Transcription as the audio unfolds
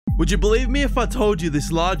Would you believe me if I told you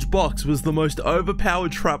this large box was the most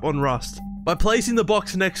overpowered trap on Rust? By placing the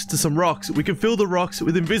box next to some rocks, we can fill the rocks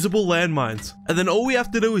with invisible landmines. And then all we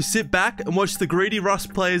have to do is sit back and watch the greedy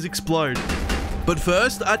Rust players explode. But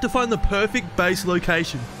first, I had to find the perfect base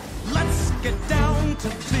location. Let's get down to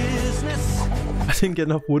business. I didn't get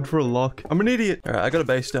enough wood for a lock. I'm an idiot. Alright, I got a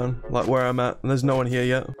base down, like where I'm at, and there's no one here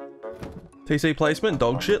yet. TC placement,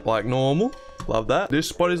 dog shit, like normal. Love that. This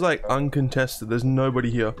spot is like uncontested. There's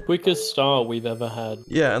nobody here. Quickest start we've ever had.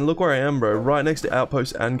 Yeah, and look where I am, bro. Right next to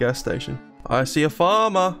outpost and gas station. I see a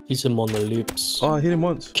farmer. Kiss him on the lips. Oh, I hit him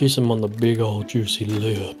once. Kiss him on the big old juicy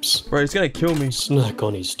lips. Bro, he's gonna kill me. Snack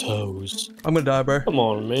on his toes. I'm gonna die, bro. Come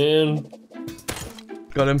on, man.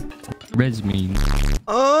 Got him. Res means.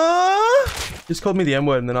 Just called me the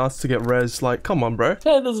M-word and then asked to get res. Like, come on, bro.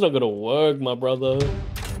 Hey, that's not gonna work, my brother.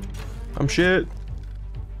 I'm shit.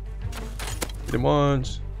 Hit him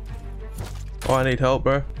once. Oh, I need help,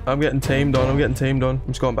 bro. I'm getting teamed on. I'm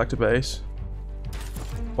just going back to base.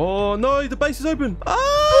 Oh, no, the base is open.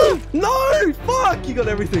 Ah! No! Fuck! You got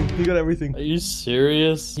everything. Are you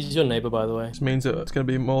serious? He's your neighbor, by the way. This means that it's going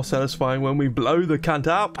to be more satisfying when we blow the cunt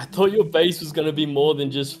up. I thought your base was gonna be more than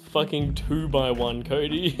just fucking 2x1,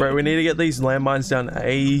 Cody. Bro, we need to get these landmines down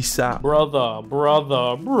ASAP. Brother.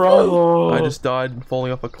 I just died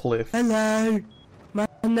falling off a cliff. Hello, my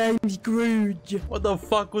name's Scrooge. What the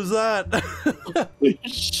fuck was that?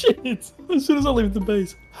 Shit. As soon as I leave the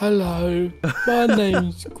base. Hello, my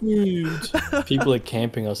name's Scrooge. People are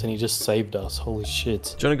camping us and he just saved us. Holy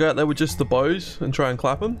shit. Do you want to go out there with just the bows and try and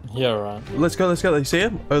clap them? Yeah, right. Let's go. You see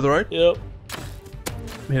him? Over the road? Yep.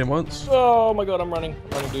 Hit him once. Oh my god, I'm running,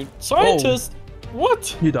 dude. Scientist!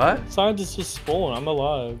 What? You die? Scientist just spawned. I'm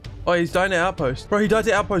alive. Oh, he's dying to outpost. Bro, he died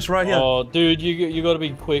to outpost right here. Oh, dude, you gotta be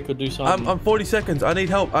quick or do something. I'm 40 seconds. I need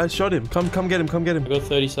help. I shot him. Come get him. I got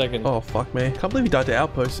 30 seconds. Oh, fuck me. Can't believe he died to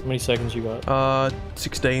outpost. How many seconds you got?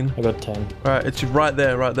 16. I got 10. Alright, it's right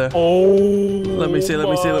there. Oh, Let me see.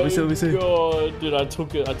 God, dude, I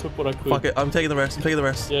took what I could. Fuck it. I'm taking the rest.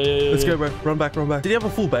 Yeah. Let's go, bro. Run back. Did he have a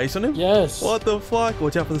full base on him? Yes. What the fuck?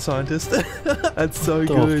 Watch out for the scientist. That's so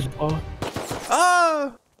good. Fuck?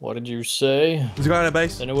 Ah! What did you say? There's a guy in a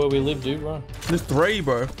base. They know where we live, dude. Run. There's 3,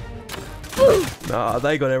 bro. Nah,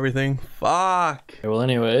 they got everything. Fuck. Okay, well,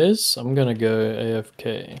 anyways, I'm gonna go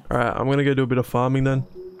AFK. Alright, I'm gonna go do a bit of farming then.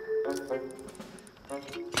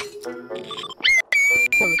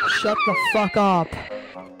 Shut the fuck up.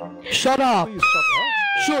 Shut up.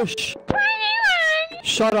 Shush.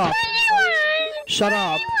 Shut up. Shut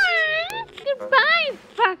up. Goodbye,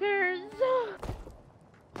 fuckers.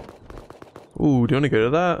 Ooh, do you want to go to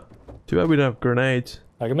that? Too bad we don't have grenades.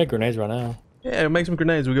 I can make grenades right now. Yeah, make some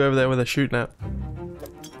grenades. We'll go over there where they're shooting at.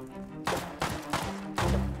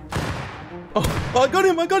 Oh, I got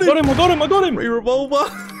him! I got him! Free revolver.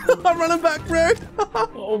 I'm running back, bro.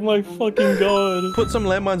 Oh my fucking god. Put some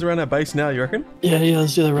landmines around our base now, you reckon? Yeah,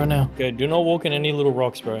 let's do that right now. Okay, do not walk in any little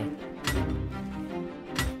rocks, bro.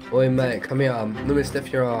 Oi mate, come here, let me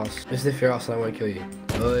sniff your ass. Let me sniff your ass and I won't kill you.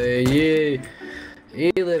 Oi,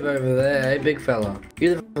 you live over there, eh, big fella?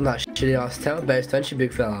 You live on that shitty ass town base, don't you,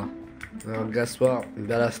 big fella? Well, guess what? You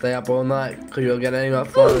better stay up all night, because you'll get any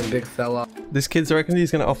offline, big fella. This kid's reckon he's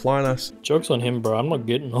gonna offline us. Joke's on him, bro. I'm not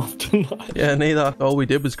getting off tonight. Yeah, neither. All we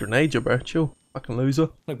did was grenade you, bro. Chill. Fucking loser.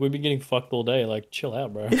 Like, we've been getting fucked all day. Like, chill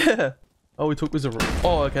out, bro. Yeah. All we took was a...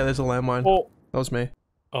 Oh, okay, there's a landmine. Oh. That was me.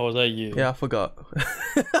 Oh, was that you? Yeah, I forgot.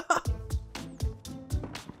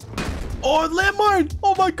 Oh, landmine!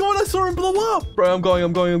 Oh my god, I saw him blow up! Bro, I'm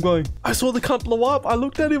going. I saw the cunt blow up. I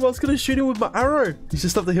looked at him. I was gonna shoot him with my arrow. He's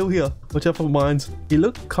just up the hill here. Watch out for mines. He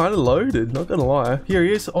looked kind of loaded, not gonna lie. Here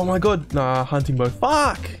he is. Oh my god. Nah, hunting bow.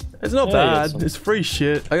 Fuck! It's not bad. It's free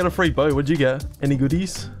shit. I got a free bow. What'd you get? Any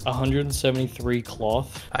goodies? 173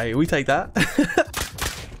 cloth. Hey, we take that.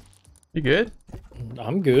 You good?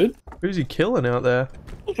 I'm good. Who's he killing out there?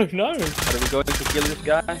 I don't know. Are we going to kill this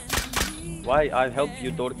guy? Why? I helped you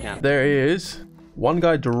door camp. There he is. One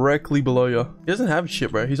guy directly below you. He doesn't have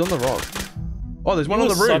shit, bro. He's on the rock. Oh, there's one on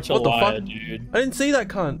the roof. What the fuck? Dude. I didn't see that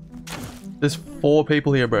cunt. There's 4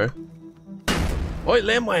 people here, bro. Oh,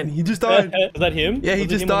 landmine. He just died. Is that him? Yeah, he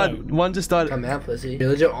just died. One just died. Come out, pussy. You're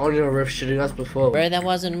legit on your roof shooting us before. Bro, that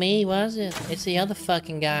wasn't me, was it? It's the other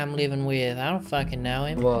fucking guy I'm living with. I don't fucking know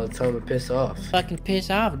him. Well, tell him to piss off. Fucking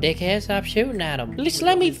piss off, dickhead. Stop shooting at him. Just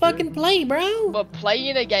let me fucking play, bro. We're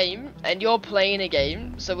playing a game, and you're playing a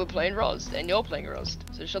game, so we're playing Rust, and you're playing Rust.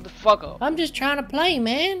 So shut the fuck up. I'm just trying to play,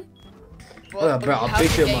 man. Well, bro, I'll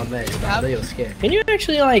beat you with my mate. I know you're scared. Can you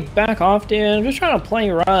actually, like, back off, dude? I'm just trying to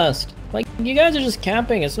play Rust. Like, you guys are just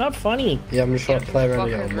camping. It's not funny. Yeah, I'm just trying to play around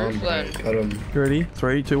your mom, bro. Got him. You ready?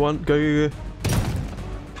 3, 2, 1. Go.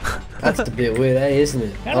 That's a bit weird, isn't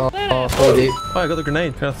it? How did that happen? Hold it. Oh, I got the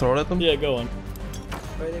grenade. Can I throw it at them? Yeah, go on.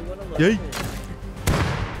 Yay!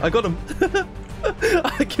 I got him.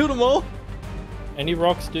 I killed them all. Any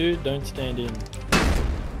rocks, dude, don't stand in.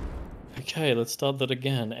 Okay, let's start that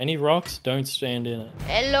again. Any rocks, don't stand in it.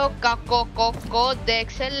 Hello,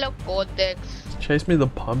 Codex. Hello, Codex. Chase me the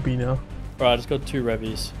pumpy now. Right, I just got 2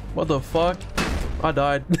 revies. What the fuck? I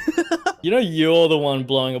died. You know you're the one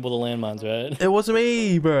blowing up all the landmines, right? It wasn't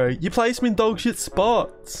me, bro. You placed me in dog shit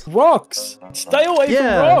spots. Rocks! Stay away from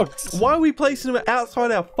rocks! Why are we placing them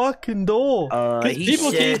outside our fucking door? He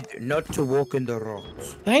people said not to walk in the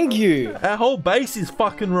rocks. Thank you! Our whole base is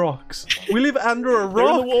fucking rocks. We live under a They're in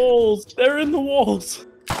rock. the walls! They're in the walls!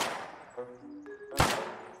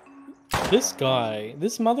 This guy,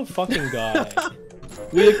 this motherfucking guy.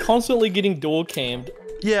 We are constantly getting door cammed.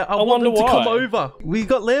 Yeah, I want them wonder to come why. over. We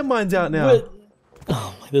got landmines out now. But,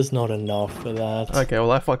 oh, there's not enough for that. Okay,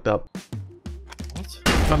 well I fucked up. What?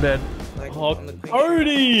 I'm dead. Oh,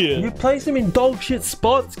 Cody! You place them in dog shit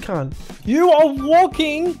spots, cunt. You are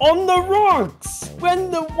walking on the rocks!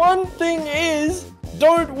 When the one thing is,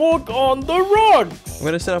 don't walk on the rocks! I'm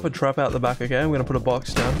gonna set up a trap out the back, okay? I'm gonna put a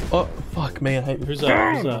box down. Oh, fuck me, I hate Who's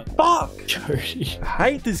that? Who's that? Fuck! Cody. I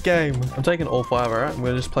hate this game. I'm taking all 5, alright? I'm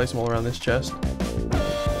gonna just place them all around this chest.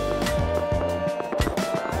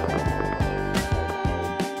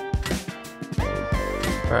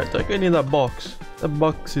 Alright, don't go near that box. That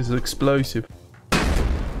box is explosive.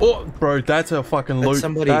 Oh, bro, that's a fucking loot.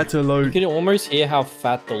 That's a You loot. can almost hear how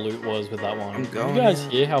fat the loot was with that one. I'm going You guys now.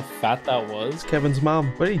 hear how fat that was? Kevin's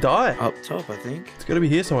mum. Where did he die? Up top, I think. It's gotta be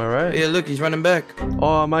here somewhere, right? Yeah, look, he's running back.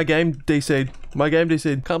 Oh, my game DC'd. My game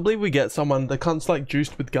DC'd. Can't believe we get someone. The cunt's like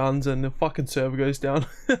juiced with guns and the fucking server goes down.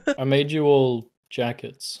 I made you all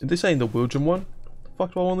jackets. This ain't the Wilgem one. The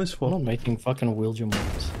fuck do I want this I'm for? not making fucking Wilgem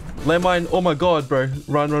ones. Landmine. Oh my god, bro.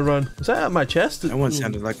 Run, run, run. Was that at my chest? That one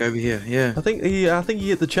sounded like over here, yeah. I think he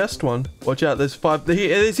hit the chest one. Watch out, there's 5. It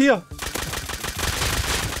is here.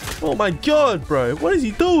 Oh my god, bro. What is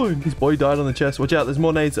he doing? His boy died on the chest. Watch out, there's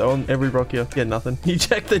more nades on every rock here. Yeah, nothing. He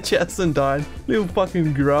checked the chest and died. Little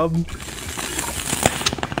fucking grub.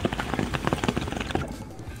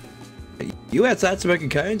 You outside smoking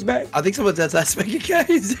cones, mate? I think someone's outside smoking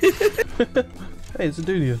cones. Hey, there's a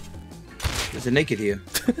dude here. There's a naked here.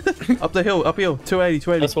 Up the hill, up hill. 280,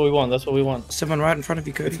 280. That's what we want, that's what we want. Someone right in front of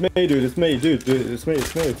you, Cody. It's me, dude. It's me, dude. It's me.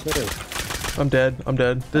 I'm dead. I'm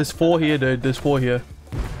dead. There's 4 here, dude. There's 4 here.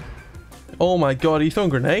 Oh my god, are you throwing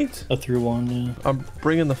grenades? I threw one, yeah. I'm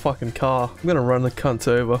bringing the fucking car. I'm gonna run the cunts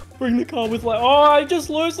over. Bring the car with like, oh, I just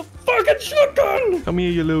lost the fucking shotgun! Come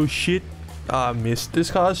here, you little shit. Ah, I missed. This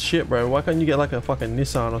car's shit, bro. Why can't you get like a fucking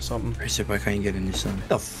Nissan or something? I said, why can't you get in this one?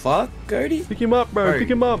 The fuck, Cody? Pick him up, bro. Bro. Pick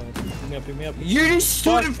him up. Pick me up, pick me up. You just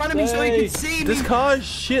stood in front of me so you could see me. This car is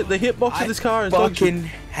shit. The hitbox of this car is dog shit. fucking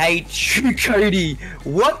hate you, Cody.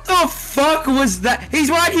 What the fuck was that? He's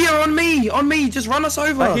right here on me. On me. Just run us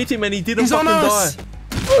over. I hit him and he didn't He's on fucking us.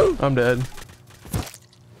 die. I'm dead.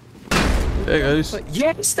 There he goes.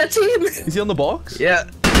 Yes, that's him. Is he on the box? Yeah.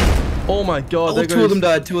 Oh my god, Oh, there two goes. of them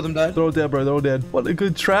died. Two of them died. They're all dead, bro. They're all dead. What a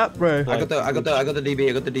good trap, bro. I got the DB.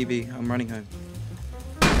 I got the DB. I'm running home.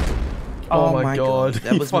 Oh my god.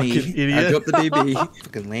 That you was fucking me. idiot. I dropped the DB.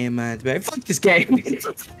 Fucking landmines, man. Fuck this game.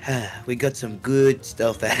 We got some good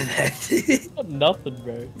stuff out of that. Nothing,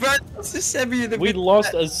 bro. Bro, it's a semi in the We middle.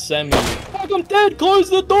 lost a semi. Fuck, I'm dead! Close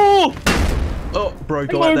the door! Oh, bro,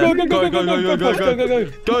 go out there. Go.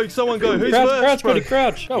 Go, someone go. Who's Crouch, first, crouch, bro? Cody,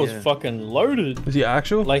 crouch. That was Yeah. fucking loaded. Is he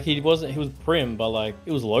actual? Like, he wasn't, he was prim, but like,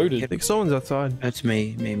 it was I loaded. think someone's outside. That's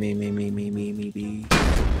me. Me.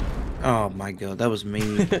 Oh my god, that was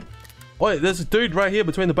me. Wait, there's a dude right here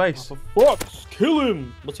between the base. Fuck! Kill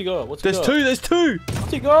him! What's he got? What's he There's got? 2, there's 2!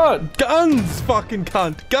 What's he got? Guns, fucking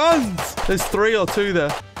cunt! Guns! There's 3 or 2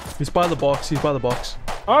 there. He's by the box, he's by the box.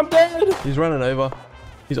 I'm dead! He's running over.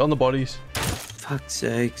 He's on the bodies. Fuck's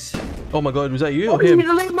sakes. Oh my god, was that you or him?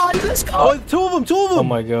 Let's go. Oh, 2 of them, 2 of Oh them!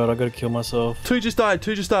 my god, I gotta kill myself. 2 just died,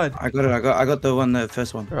 2 just died. I got it. I got the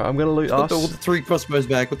first one. Alright, I'm gonna loot Got all us. the 3 crossbows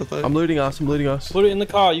back. What the fuck? I'm looting us, I'm looting us. Put it in the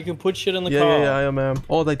car. You can put shit in the car. Yeah, I am.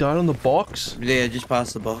 Oh, they died on the box? Yeah, just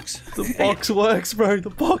past the box. The box works, bro. The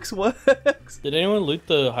box works. Did anyone loot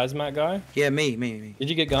the hazmat guy? Yeah, me. Did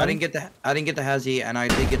you get guns? I didn't get the hazy, and I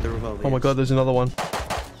did get the revolver. Oh my god, there's another one.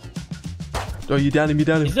 Oh, you down him, you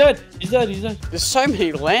down He's him. dead! He's dead, he's dead. There's so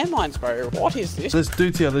many landmines, bro. What is this? There's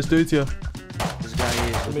dudes here, there's dudes here. This guy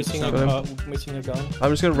here. Missing a Got him. car, missing a gun.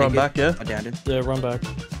 I'm just gonna run back, yeah? I downed him. Yeah, run back.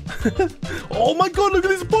 Oh my god, look at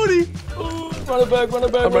this body! Run it back, run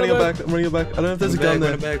it back, I'm running it back. I'm running it back. I don't know if there's a gun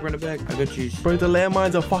there. Run it back. I got you. Bro, the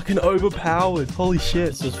landmines are fucking overpowered. Holy shit.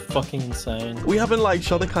 This is fucking insane. We haven't like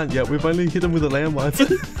shot a cunt yet. We've only hit him with the landmines.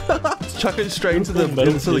 Chuck it straight into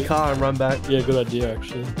the car and run back. Yeah, good idea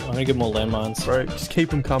actually. I'm gonna get more landmines. Bro, just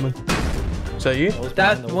keep them coming. Is that you?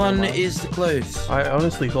 That one is close. I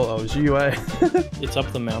honestly thought that was you, eh? It's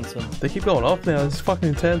up the mountain. They keep going off now. It's fucking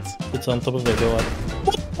intense. It's on top of the hill.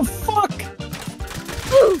 What the fuck?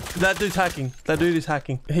 That dude's hacking. That dude is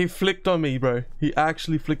hacking. He flicked on me, bro. He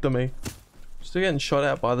actually flicked on me. Still getting shot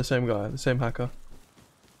at by the same guy, the same hacker.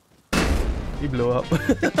 He blew up.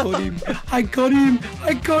 I got him.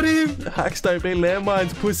 Hacks don't be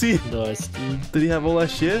landmines, pussy. Nice, dude. Did he have all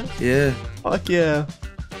that shit? Yeah. Fuck yeah.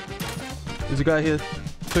 There's a guy here.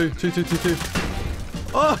 Two.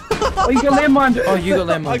 Oh, you got landmine. Oh, you got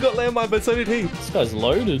landmine. I got landmine, but so did he. This guy's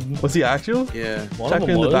loaded. Was he actual? Yeah. Check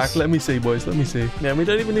in the back. Let me see, boys. Let me see. Yeah, we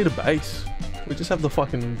don't even need a base. We just have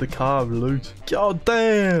the car loot. God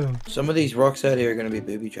damn. Some of these rocks out here are gonna be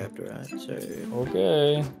booby trapped, right? So.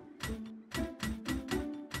 Okay.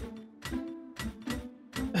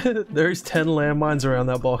 There's 10 landmines around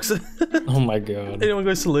that box. Oh my god. Anyone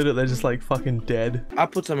goes to loot it, they're just like fucking dead. I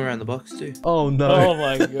put some around the box too. Oh no. Oh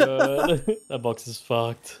my god. That box is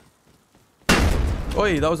fucked.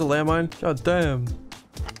 Oi, that was a landmine. God damn.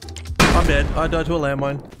 I'm dead. I died to a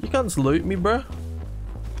landmine. You can't just loot me, bro.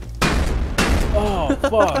 Oh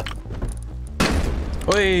fuck.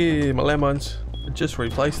 Oi, my landmines. I just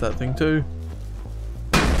replaced that thing too.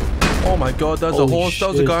 Oh my god, that's a Holy horse. That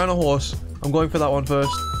was a shit. guy on a horse. I'm going for that one first.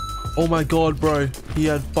 Oh my god, bro. He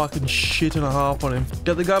had fucking shit and a half on him.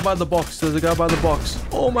 Get the guy by the box. There's a guy by the box.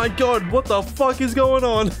 Oh my god, what the fuck is going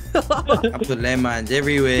on? I put landmines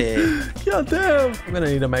everywhere. God damn. I'm gonna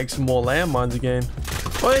need to make some more landmines again.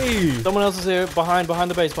 Oi! Someone else is here behind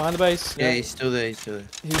the base, Yeah, he's still there. He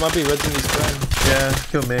might be Red's his friend. Yeah,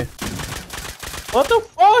 kill me. What the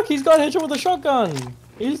fuck? He's got headshot with a shotgun.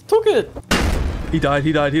 He took it. He died.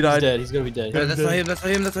 He's dead. He's gonna be dead. No, that's not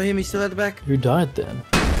him. He's still at the back. Who died then?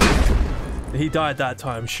 He died that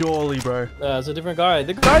time, surely, bro. It's a different guy.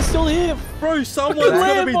 The guy's still here. Bro, someone's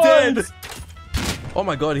gonna be dead. Oh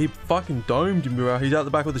my god, he fucking domed him, bro. He's out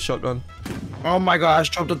the back with a shotgun. Oh my god, I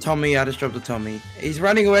just dropped a Tommy. He's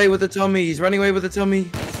running away with the Tommy.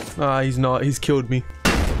 Ah, he's not. He's killed me.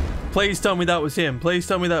 Please tell me that was him. Please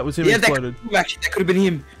tell me that was him Yeah, exploded. that could have been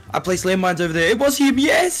him. I placed landmines over there. It was him,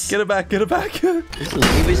 yes! Get it back. He was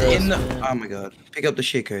in the... Oh my god. Pick up the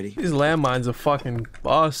shit, Cody. These landmines are fucking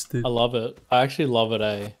busted. I love it. I actually love it,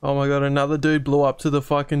 eh? Oh my god, another dude blew up to the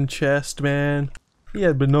fucking chest, man. He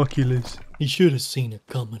had binoculars. He should have seen it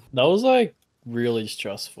coming. That was like really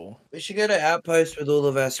stressful. We should go to Outpost with all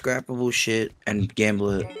of our scrappable shit and gamble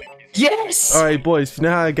it. Yes! Alright, boys, you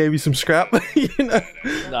know how I gave you some scrap? You know?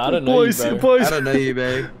 Nah, I don't know boys, you, bro. boys. I don't know you,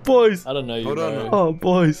 babe. Boys. I don't know you, Hold bro. on. Oh,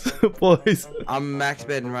 boys. Boys. I'm max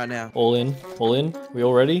betting right now. All in? All in? We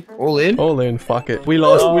all ready? All in? All in, fuck it. We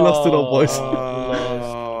lost it all, boys.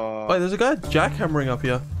 Oh. Wait, there's a guy jackhammering up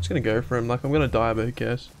here. I'm just gonna go for him. Like, I'm gonna die, but who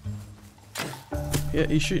cares? Yeah,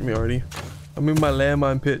 he's shooting me already. I'm in my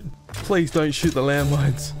landmine pit. Please don't shoot the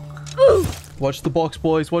landmines. Watch the box,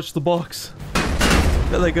 boys. Watch the box.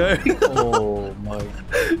 There they go. Oh my.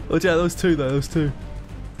 Watch out, those two though, those two.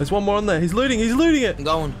 There's one more on there. He's looting it. I'm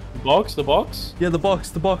going. The box? Yeah, the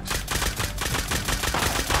box.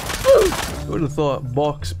 Who would have thought?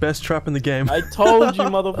 Box, best trap in the game. I told you,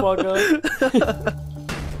 motherfucker.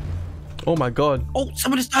 Oh my god. Oh,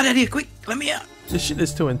 someone just died out here. Quick, let me out. This shit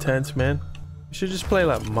is too intense, man. You should just play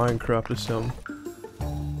like Minecraft or something.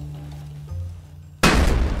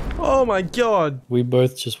 Oh my god. We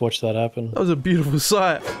both just watched that happen. That was a beautiful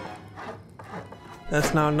sight.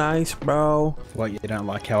 That's not nice, bro. What, you don't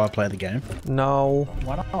like how I play the game? No.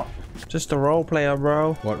 Why not? Just a role player,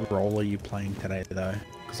 bro. What role are you playing today, though?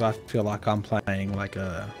 Because I feel like I'm playing like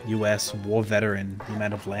a US war veteran, the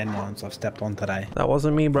amount of landmines I've stepped on today. That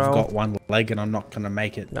wasn't me, bro. I've got one leg and I'm not going to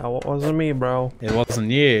make it. No, it wasn't me, bro. It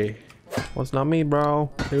wasn't you. Was not me,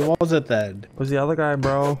 bro. Who was it then? Was the other guy,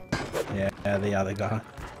 bro. Yeah, the other guy.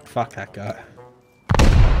 Fuck that guy.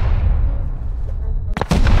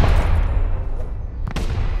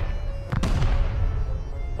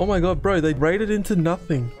 Oh my god, bro, they raided into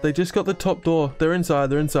nothing. They just got the top door. They're inside.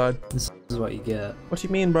 This is what you get. What you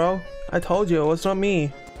mean, bro? I told you, it was not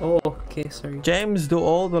me. Oh, okay, sorry. James do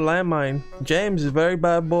all the landmine. James is a very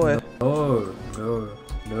bad boy. No,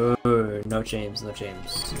 James, no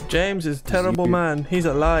James. James is a terrible man. He's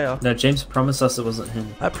a liar. No, James promised us it wasn't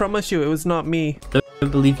him. I promise you, it was not me.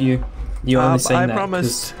 Don't believe you. You only saying I that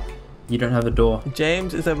promised. You don't have a door.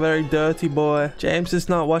 James is a very dirty boy. James does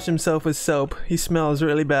not wash himself with soap. He smells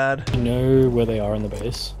really bad. You know where they are in the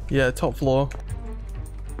base? Yeah, top floor.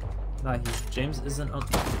 Nah, James isn't on.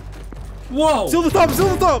 Whoa! Seal the top! Seal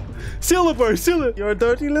the top! Seal it, bro! Seal it! You're a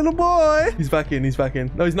dirty little boy! He's back in. He's back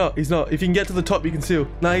in. No, he's not. He's not. If you can get to the top, you can seal.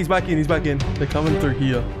 Nah, he's back in. He's back in. They're coming through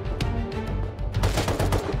here.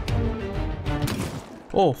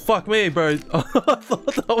 Oh, fuck me, bro. I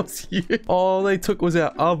thought that was you. All they took was our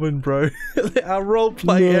oven, bro. Our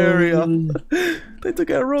roleplay area. They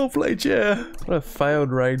took our roleplay chair. What a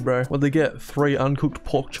failed raid, bro. What'd they get? 3 uncooked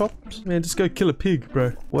pork chops? Man, just go kill a pig,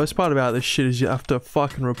 bro. Worst part about this shit is you have to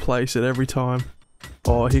fucking replace it every time.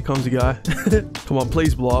 Oh, here comes a guy. Come on,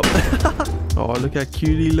 please blow up. Oh, look how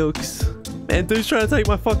cute he looks. Man, dude's trying to take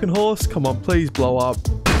my fucking horse. Come on, please blow up.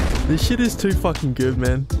 This shit is too fucking good,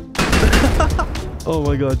 man. Oh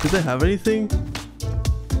my god, did they have anything?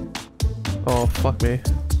 Oh, fuck me.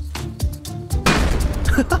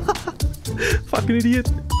 Fucking idiot.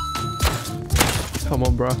 Come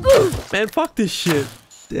on, bro. Man, fuck this shit.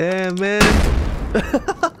 Damn, man.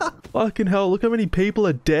 Fucking hell, look how many people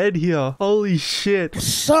are dead here. Holy shit.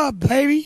 What's up, baby?